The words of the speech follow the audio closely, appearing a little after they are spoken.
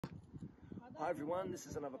Hi everyone, this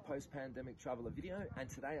is another post-pandemic traveller video, and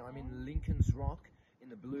today I'm in Lincoln's Rock in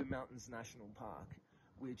the Blue Mountains National Park,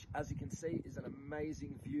 which, as you can see, is an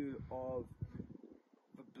amazing view of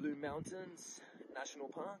the Blue Mountains National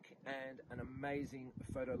Park and an amazing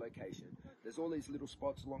photo location. There's all these little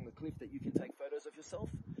spots along the cliff that you can take photos of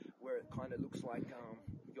yourself, where it kind of looks like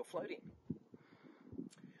you're floating.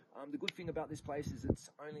 The good thing about this place is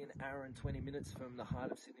it's only an hour and 20 minutes from the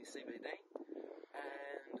heart of Sydney CBD,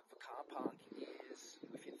 and the car park is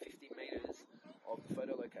within 50 metres of the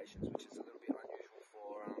photo locations, which is a little bit unusual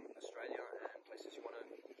for Australia and places you want to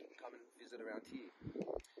come and visit around here.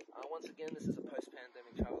 Once again, this is a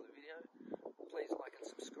post-pandemic traveller video. Please like and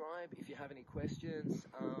subscribe. If you have any questions,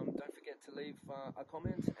 don't forget to leave a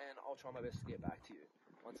comment and I'll try my best to get back to you.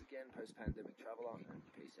 Once again, post-pandemic traveller, and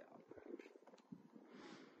peace out.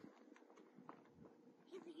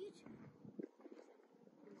 Here for YouTube.